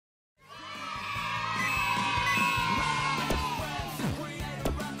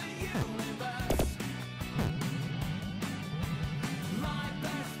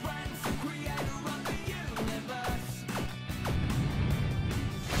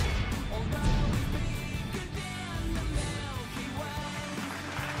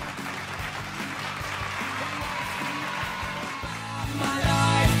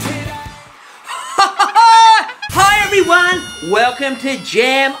Welcome to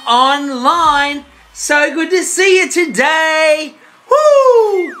Jam Online. So good to see you today.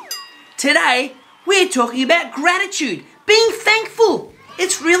 Woo! Today, we're talking about gratitude, being thankful.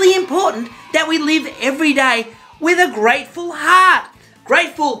 It's really important that we live every day with a grateful heart.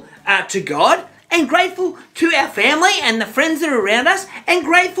 Grateful to God, and grateful to our family and the friends that are around us, and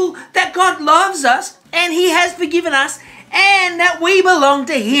grateful that God loves us and He has forgiven us and that we belong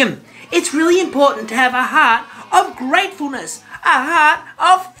to Him. It's really important to have a heart of gratefulness, a heart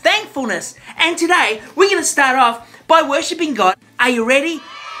of thankfulness. And today, we're going to start off by worshipping God. Are you ready?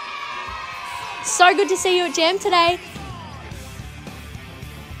 So good to see you at Jam today.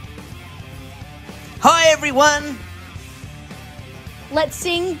 Hi everyone. Let's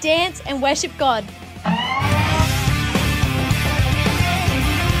sing, dance and worship God.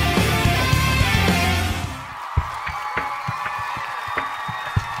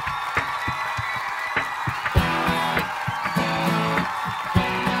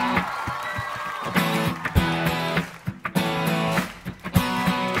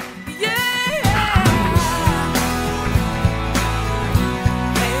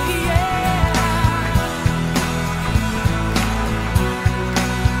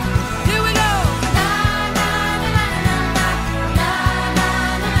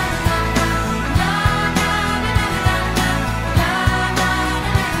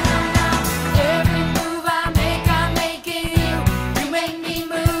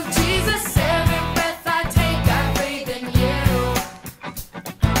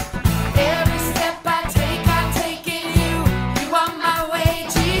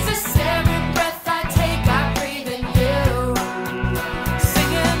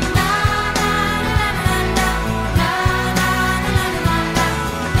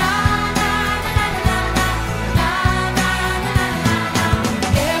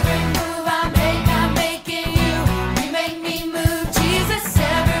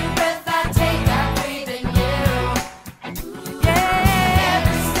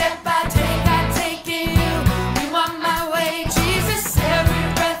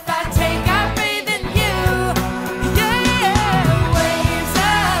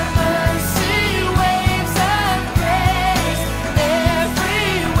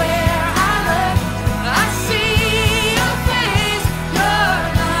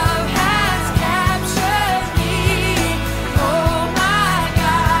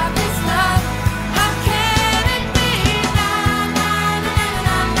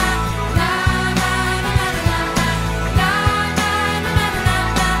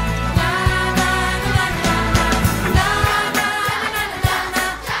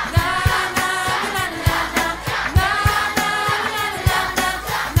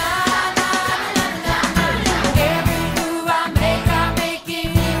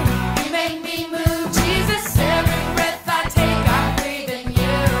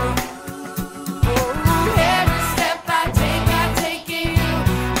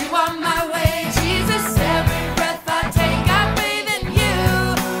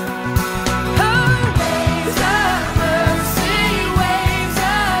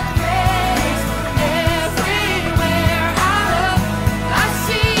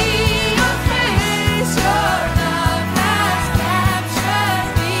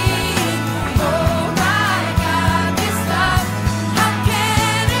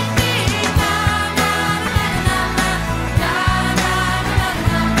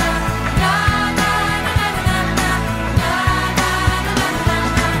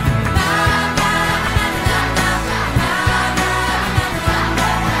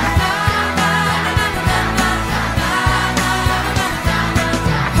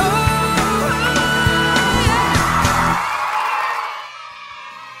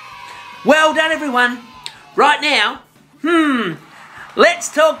 Well done everyone. Right now,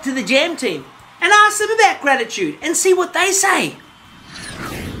 let's talk to the Jam team and ask them about gratitude and see what they say.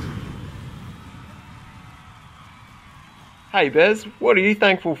 Hey Bez, what are you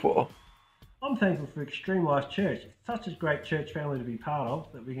thankful for? I'm thankful for Extreme Life Church. It's such a great church family to be part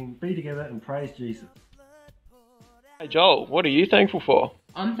of that we can be together and praise Jesus. Hey Joel, what are you thankful for?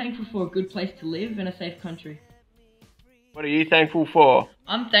 I'm thankful for a good place to live and a safe country. What are you thankful for?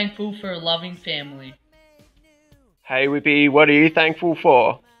 I'm thankful for a loving family. Hey Whippy, what are you thankful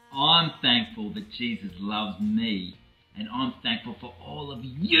for? I'm thankful that Jesus loves me, and I'm thankful for all of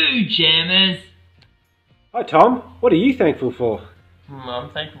you, Jammers. Hi Tom, what are you thankful for? I'm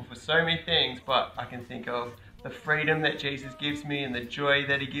thankful for so many things, but I can think of the freedom that Jesus gives me and the joy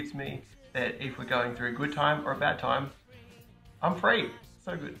that He gives me, that if we're going through a good time or a bad time, I'm free.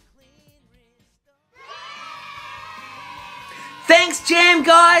 So good. Thanks, Jam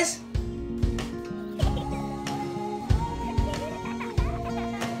guys.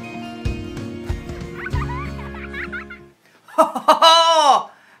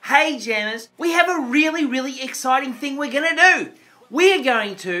 Hey Jammers, we have a really exciting thing we're going to do. We're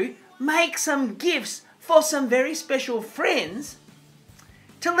going to make some gifts for some very special friends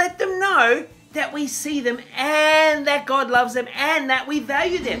to let them know that we see them and that God loves them and that we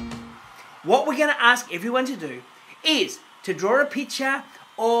value them. What we're going to ask everyone to do is to draw a picture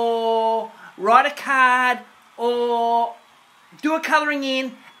or write a card or do a colouring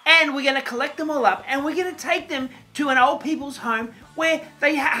in, and we're going to collect them all up and we're going to take them to an old people's home where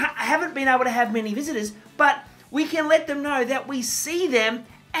they haven't been able to have many visitors, but we can let them know that we see them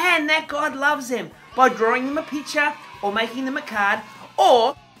and that God loves them by drawing them a picture or making them a card,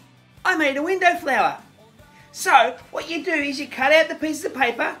 or I made a window flower. So what you do is you cut out the pieces of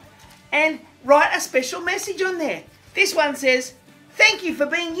paper and write a special message on there. This one says, "Thank you for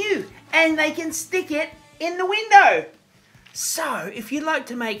being you," and they can stick it in the window. So if you'd like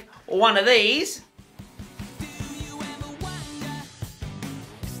to make one of these,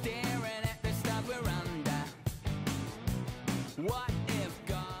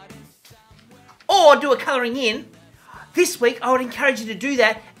 or do a colouring in, this week I would encourage you to do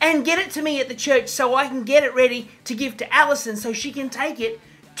that and get it to me at the church so I can get it ready to give to Alison so she can take it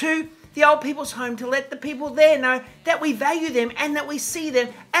to the old people's home to let the people there know that we value them and that we see them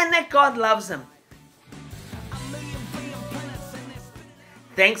and that God loves them.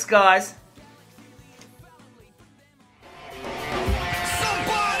 Thanks, guys.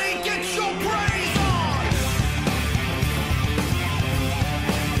 Somebody get your praise on.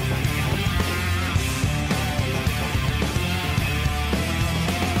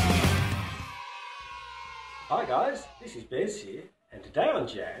 Hi guys, this is Bez here, and today on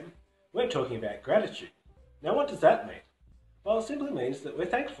Jam, we're talking about gratitude. Now what does that mean? Well, it simply means that we're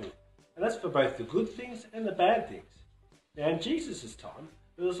thankful, and that's for both the good things and the bad things. Now in Jesus' time,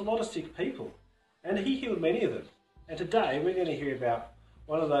 there was a lot of sick people, and he healed many of them. And today we're going to hear about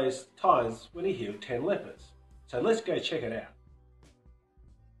one of those times when he healed 10 lepers. So let's go check it out.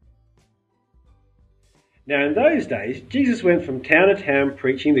 Now in those days, Jesus went from town to town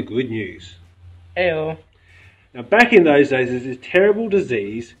preaching the good news. Ew. Now back in those days, there's this terrible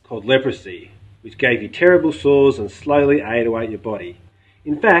disease called leprosy, which gave you terrible sores and slowly ate away at your body.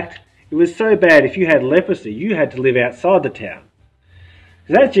 In fact, it was so bad if you had leprosy, you had to live outside the town.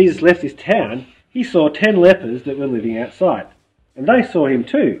 Because as Jesus left this town, he saw 10 lepers that were living outside. And they saw him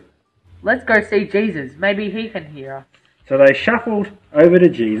too. Let's go see Jesus. Maybe he can hear us. So they shuffled over to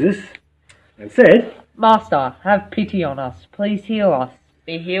Jesus and said, Master, have pity on us. Please heal us.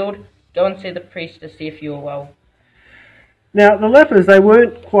 Be healed. Go and see the priest to see if you are well. Now the lepers, they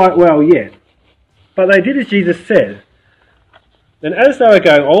weren't quite well yet, but they did as Jesus said. Then as they were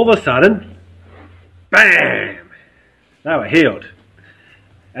going, all of a sudden, bam! They were healed.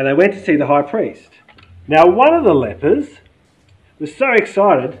 And they went to see the high priest. Now one of the lepers was so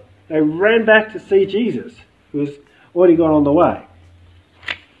excited, they ran back to see Jesus, who was already gone on the way.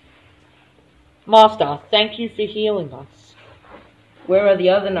 Master, thank you for healing us. Where are the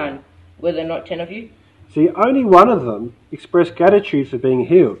other 9? Were there not 10 of you? See, only one of them expressed gratitude for being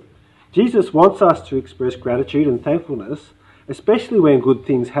healed. Jesus wants us to express gratitude and thankfulness, especially when good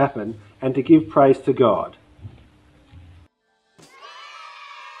things happen, and to give praise to God.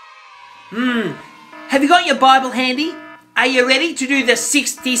 Have you got your Bible handy? Are you ready to do the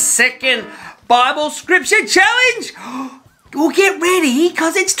 60-second Bible Scripture Challenge? Well, get ready,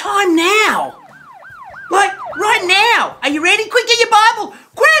 because it's time now. Like, right now. Are you ready? Quick, get your Bible.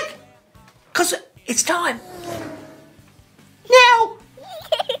 Quick! Because it's time. Now.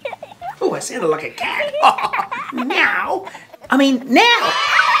 Oh, I sounded like a cat. Now. I mean, now.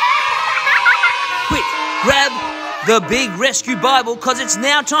 Quick, grab the big rescue Bible, because it's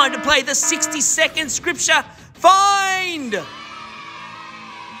now time to play the 60-second Scripture Find.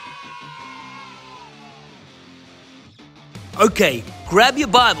 Okay, grab your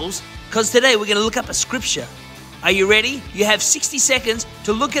Bibles, because today we're going to look up a scripture. Are you ready? You have 60 seconds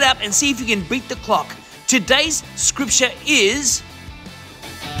to look it up and see if you can beat the clock. Today's scripture is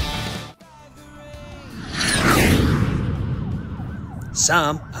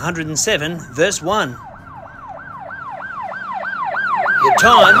Psalm 107, verse 1. Your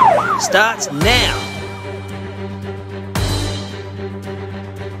time starts now.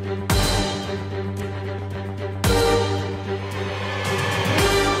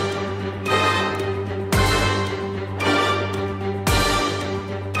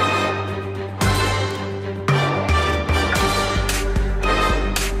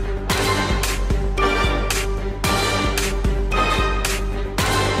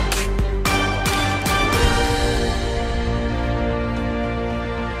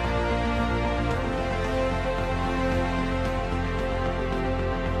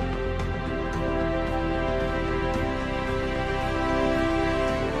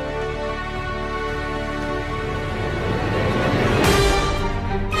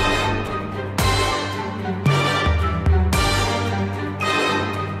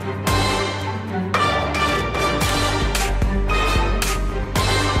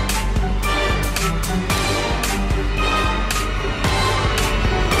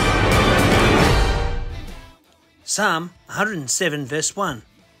 Psalm 107 verse 1.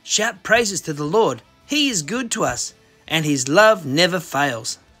 Shout praises to the Lord. He is good to us, and his love never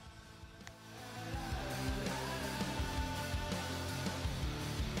fails.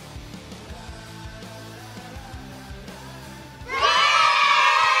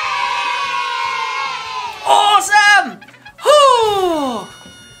 Awesome! Whew!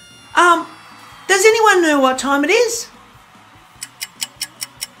 Does anyone know what time it is?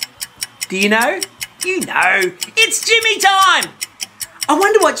 Do you know? You know, it's Jimmy time! I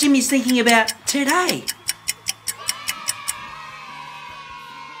wonder what Jimmy's thinking about today.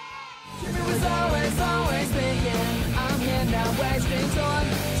 Jimmy was always thinking, I'm here now wasting time.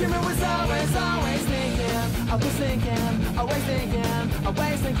 Jimmy was always thinking, always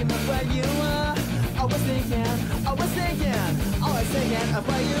thinking of where you are. Always thinking of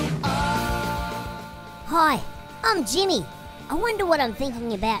where you are. Hi, I'm Jimmy. I wonder what I'm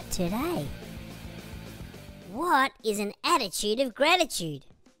thinking about today. What is an attitude of gratitude?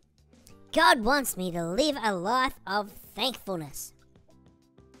 God wants me to live a life of thankfulness.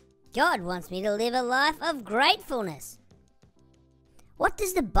 God wants me to live a life of gratefulness. What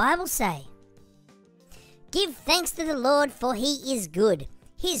does the Bible say? Give thanks to the Lord, for he is good.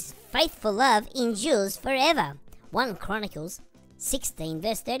 His faithful love endures forever. 1 Chronicles 16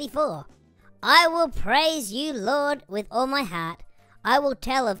 verse 34. I will praise you, Lord, with all my heart. I will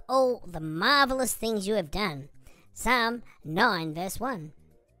tell of all the marvelous things you have done. Psalm 9 verse 1.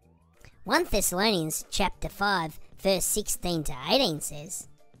 1 Thessalonians chapter 5 verse 16 to 18 says,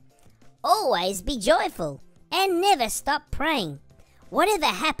 always be joyful and never stop praying. Whatever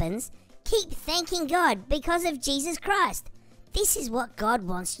happens, keep thanking God because of Jesus Christ. This is what God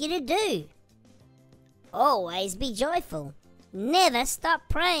wants you to do. Always be joyful. Never stop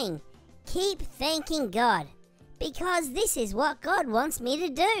praying. Keep thanking God because this is what God wants me to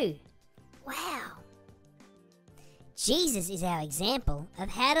do. Wow. Jesus is our example of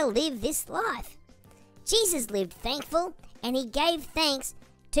how to live this life. Jesus lived thankful and he gave thanks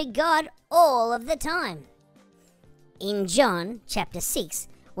to God all of the time. In John chapter 6,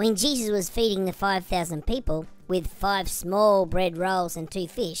 when Jesus was feeding the 5,000 people with 5 small bread rolls and 2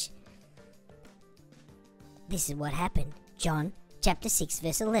 fish, this is what happened. John chapter 6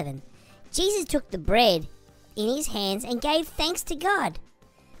 verse 11. Jesus took the bread in his hands and gave thanks to God.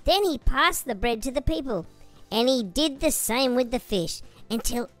 Then he passed the bread to the people, and he did the same with the fish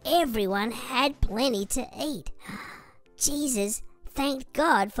until everyone had plenty to eat. Jesus thanked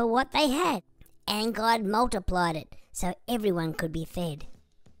God for what they had, and God multiplied it so everyone could be fed.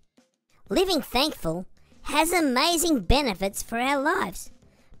 Living thankful has amazing benefits for our lives,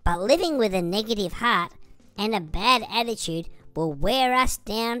 but living with a negative heart and a bad attitude will wear us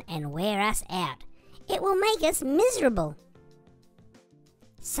down and wear us out. It will make us miserable.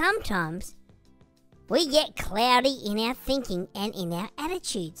 Sometimes we get cloudy in our thinking and in our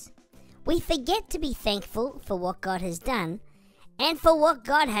attitudes. We forget to be thankful for what God has done and for what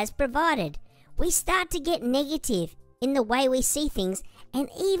God has provided. We start to get negative in the way we see things and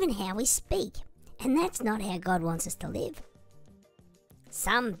even how we speak. And that's not how God wants us to live.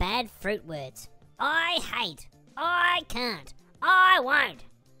 Some bad fruit words. I hate. I can't. I won't.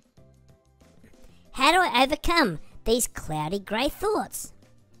 How do I overcome these cloudy grey thoughts?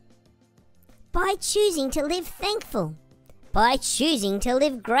 By choosing to live thankful. By choosing to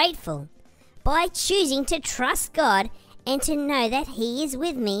live grateful. By choosing to trust God and to know that he is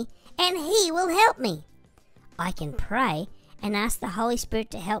with me and he will help me. I can pray and ask the Holy Spirit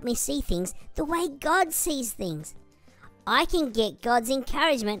to help me see things the way God sees things. I can get God's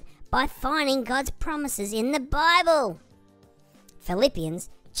encouragement by finding God's promises in the Bible. Philippians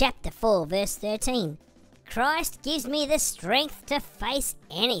chapter 4 verse 13. Christ gives me the strength to face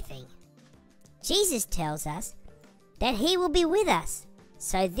anything. Jesus tells us that he will be with us,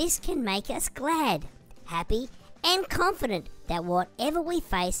 so this can make us glad, happy, and confident that whatever we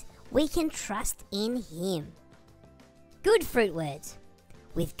face, we can trust in him. Good fruit words.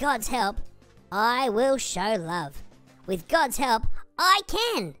 With God's help, I will show love. With God's help, I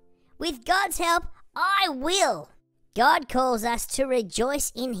can. With God's help, I will. God calls us to rejoice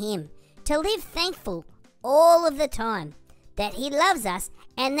in him, to live thankful all of the time, that he loves us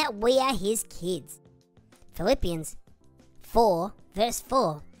and that we are his kids. Philippians 4 verse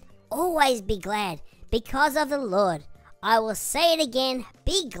 4. Always be glad because of the Lord. I will say it again,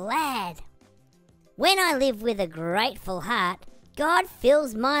 be glad. When I live with a grateful heart, God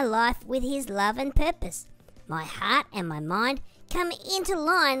fills my life with his love and purpose. My heart and my mind come into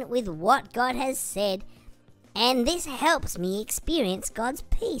line with what God has said, and this helps me experience God's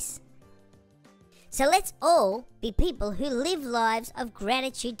peace. So let's all be people who live lives of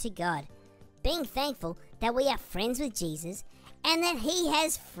gratitude to God. Being thankful that we are friends with Jesus and that He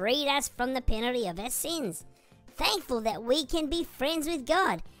has freed us from the penalty of our sins. Thankful that we can be friends with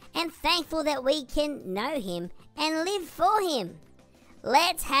God and thankful that we can know Him and live for Him.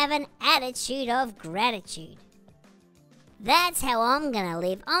 Let's have an attitude of gratitude. That's how I'm going to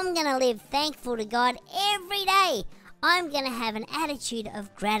live. I'm going to live thankful to God every day. I'm going to have an attitude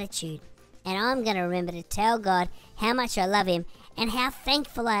of gratitude. And I'm going to remember to tell God how much I love Him and how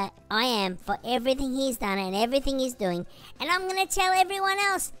thankful I am for everything He's done and everything He's doing. And I'm going to tell everyone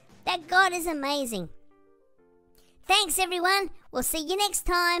else that God is amazing. Thanks, everyone. We'll see you next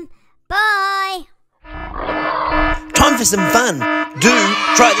time. Bye. Time for some fun. Do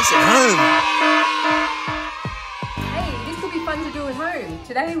try this at home. Hey, this will be fun to do at home.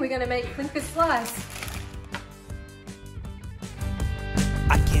 Today we're going to make Clinker Slice.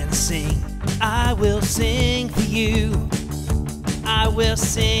 I can sing, I will sing for you. I will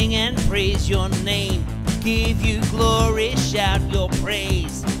sing and praise your name. Give you glory, shout your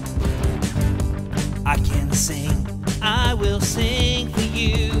praise. I can sing, I will sing for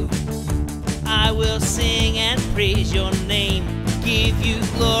you. I will sing and praise your name. Give you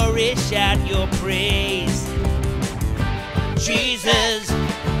glory, shout your praise. Jesus,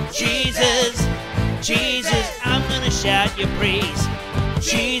 Jesus, Jesus, I'm gonna shout your praise.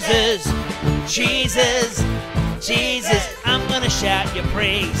 Jesus, Jesus, Jesus, I'm gonna shout your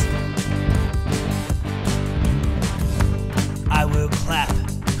praise. I will clap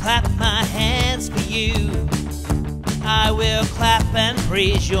my hands for you. I will clap and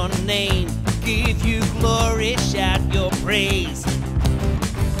praise your name. Give you glory, shout your praise.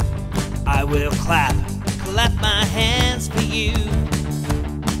 I will clap my hands for you.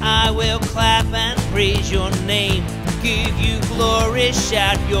 I will clap and praise your name. Give you glory,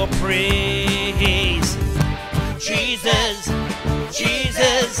 shout your praise. Jesus,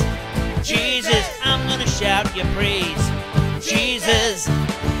 Jesus, Jesus, I'm gonna shout your praise. Jesus,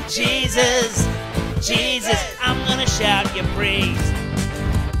 Jesus, Jesus, I'm gonna shout your praise.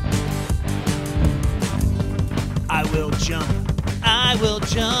 I will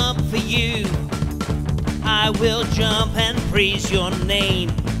jump for you. I will jump and praise your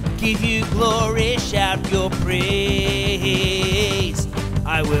name. Give you glory, shout your praise.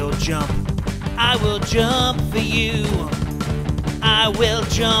 I will jump for you. I will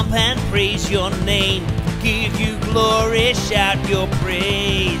jump and praise your name. Give you glory, shout your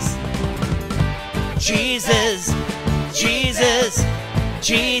praise. Jesus, Jesus,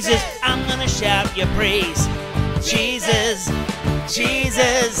 Jesus, I'm gonna shout your praise. Jesus,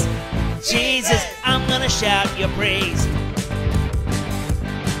 Jesus, Jesus, I'm gonna shout your praise.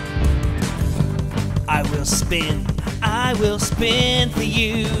 I will spin for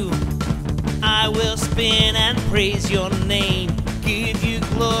you. I will spin and praise your name. Give you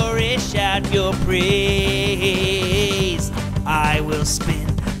glory, shout your praise. I will spin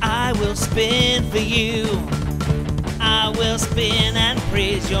for you. I will spin and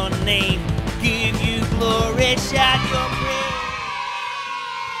praise your name. Give you glory, shout your praise.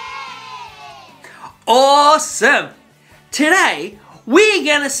 Awesome! Today, we're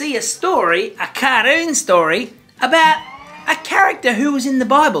going to see a story, a cartoon story, about a character who was in the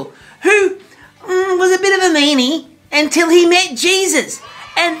Bible, who was a bit of a meanie until he met Jesus.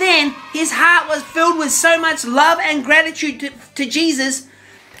 And then his heart was filled with so much love and gratitude to Jesus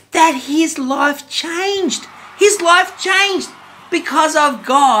that his life changed. His life changed because of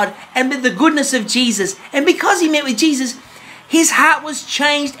God and with the goodness of Jesus. And because he met with Jesus, his heart was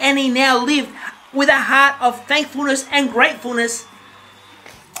changed and he now lived with a heart of thankfulness and gratefulness.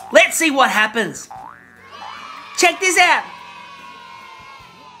 Let's see what happens. Check this out.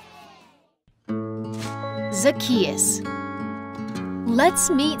 Zacchaeus. Let's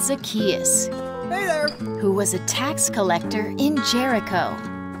meet Zacchaeus, Hey there. who was a tax collector in Jericho.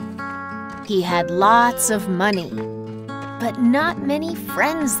 He had lots of money, but not many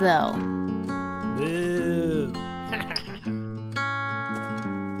friends though. Boo.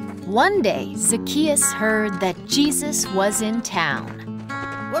 One day, Zacchaeus heard that Jesus was in town.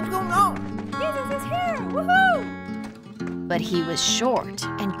 What's going on? Jesus is here! Woohoo! But he was short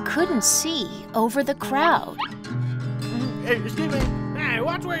and couldn't see over the crowd. Hey, excuse me. Hey,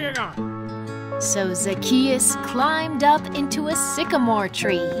 watch where you're going. So Zacchaeus climbed up into a sycamore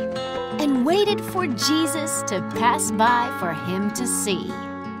tree and waited for Jesus to pass by for him to see.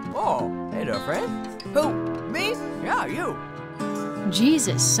 Oh, hey there, friend. Who? Me? Yeah, you.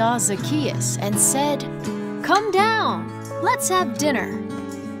 Jesus saw Zacchaeus and said, "Come down, let's have dinner."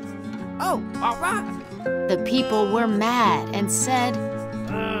 Oh, all right. The people were mad and said,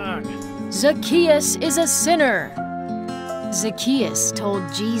 "Zacchaeus is a sinner." Zacchaeus told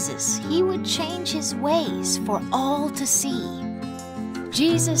Jesus he would change his ways for all to see.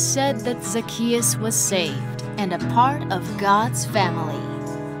 Jesus said that Zacchaeus was saved and a part of God's family.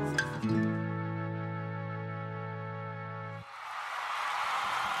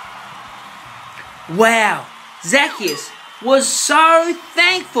 Wow, Zacchaeus was so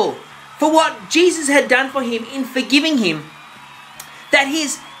thankful for what Jesus had done for him in forgiving him that he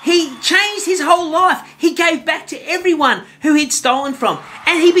changed his whole life. He gave back to everyone who he'd stolen from,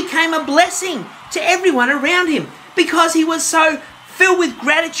 and he became a blessing to everyone around him because he was so filled with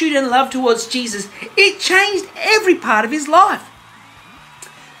gratitude and love towards Jesus. It changed every part of his life.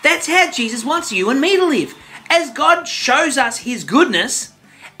 That's how Jesus wants you and me to live. As God shows us his goodness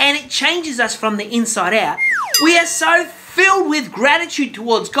and it changes us from the inside out, we are so filled with gratitude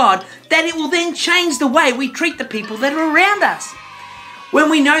towards God that it will then change the way we treat the people that are around us. When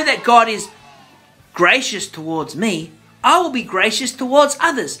we know that God is gracious towards me, I will be gracious towards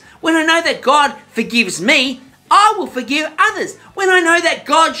others. When I know that God forgives me, I will forgive others. When I know that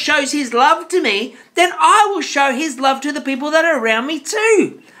God shows his love to me, then I will show his love to the people that are around me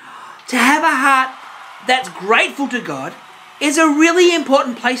too. To have a heart that's grateful to God is a really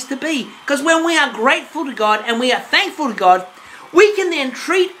important place to be, because when we are grateful to God and we are thankful to God, we can then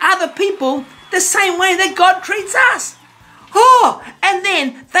treat other people the same way that God treats us. Oh, and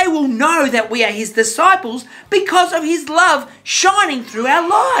then they will know that we are his disciples because of his love shining through our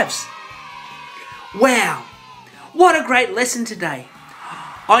lives. Wow, what a great lesson today.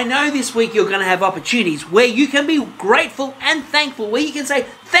 I know this week you're going to have opportunities where you can be grateful and thankful, where you can say,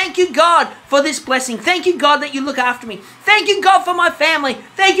 thank you, God, for this blessing. Thank you, God, that you look after me. Thank you, God, for my family.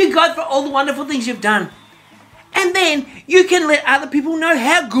 Thank you, God, for all the wonderful things you've done. And then you can let other people know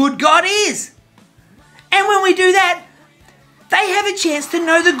how good God is. And when we do that, they have a chance to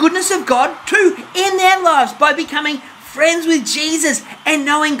know the goodness of God too in their lives by becoming friends with Jesus and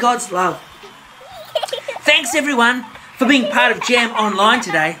knowing God's love. Thanks everyone for being part of Jam Online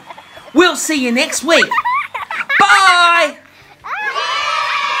today. We'll see you next week. Bye!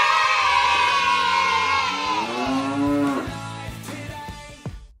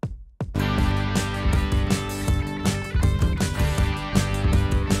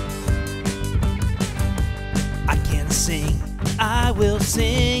 I can sing, I will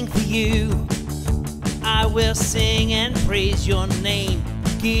sing for you. I will sing and praise your name.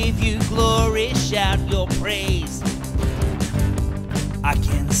 Give you glory, shout your praise. I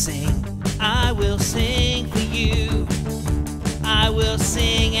can sing, I will sing for you. I will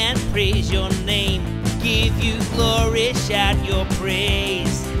sing and praise your name. Give you glory, shout your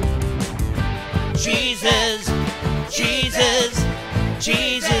praise. Jesus, Jesus,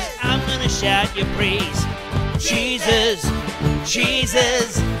 Jesus, I'm gonna shout your praise. Jesus,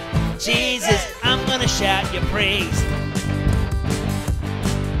 Jesus, Jesus, I'm gonna shout your praise.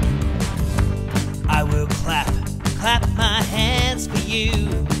 I will clap my hands for you.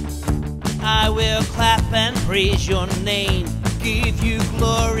 I will clap and praise your name. Give you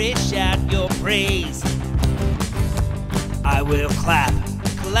glory, shout your praise. I will clap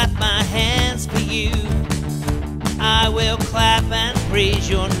my hands for you. I will clap and praise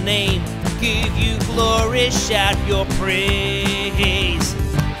your name. Give you glory, shout your praise.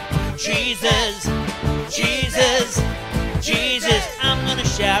 Jesus, Jesus, Jesus, I'm gonna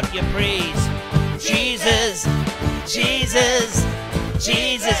shout your praise. Jesus, Jesus,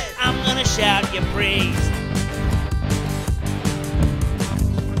 Jesus, I'm gonna shout your praise.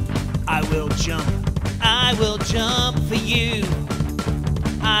 I will jump for you.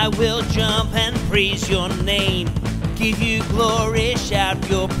 I will jump and praise your name. Give you glory, shout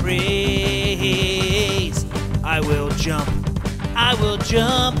your praise. I will jump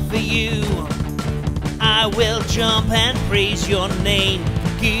for you. I will jump and praise your name.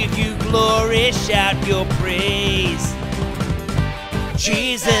 Give you glory, shout your praise.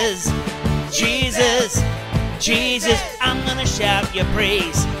 Jesus, Jesus, Jesus, I'm gonna shout your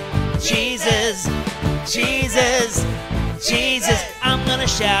praise. Jesus, Jesus, Jesus, I'm gonna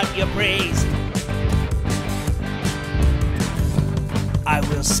shout your praise. I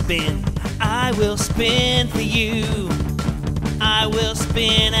will spin for you. I will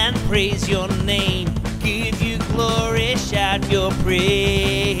spin and praise your name. Give you glory, shout your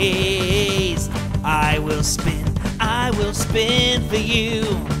praise. I will spin for you.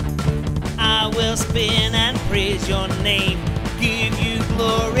 I will spin and praise your name. Give you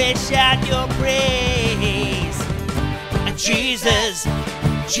glory, shout your praise. And Jesus,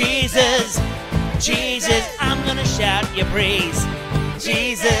 Jesus, Jesus, I'm gonna shout your praise.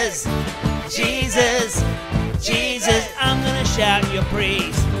 Jesus, Jesus, Jesus, I'm gonna shout your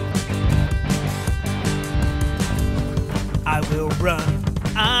praise. I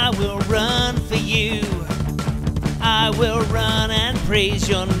will run for you. I will run and praise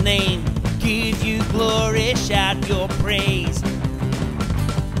your name, give you glory, shout your praise.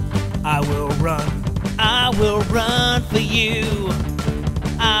 I will run for you.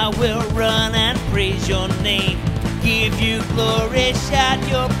 I will run and praise your name, give you glory, shout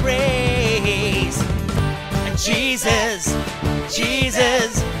your praise. Jesus,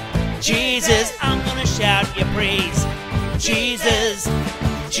 Jesus, Jesus, I'm gonna shout your praise. Jesus,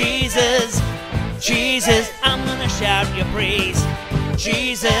 Jesus, Jesus, I'm gonna shout your praise.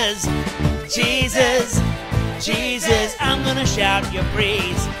 Jesus, Jesus, Jesus, I'm gonna shout your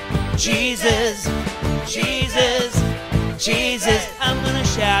praise. Jesus, Jesus, Jesus, I'm gonna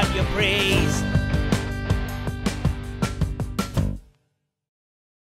shout your praise.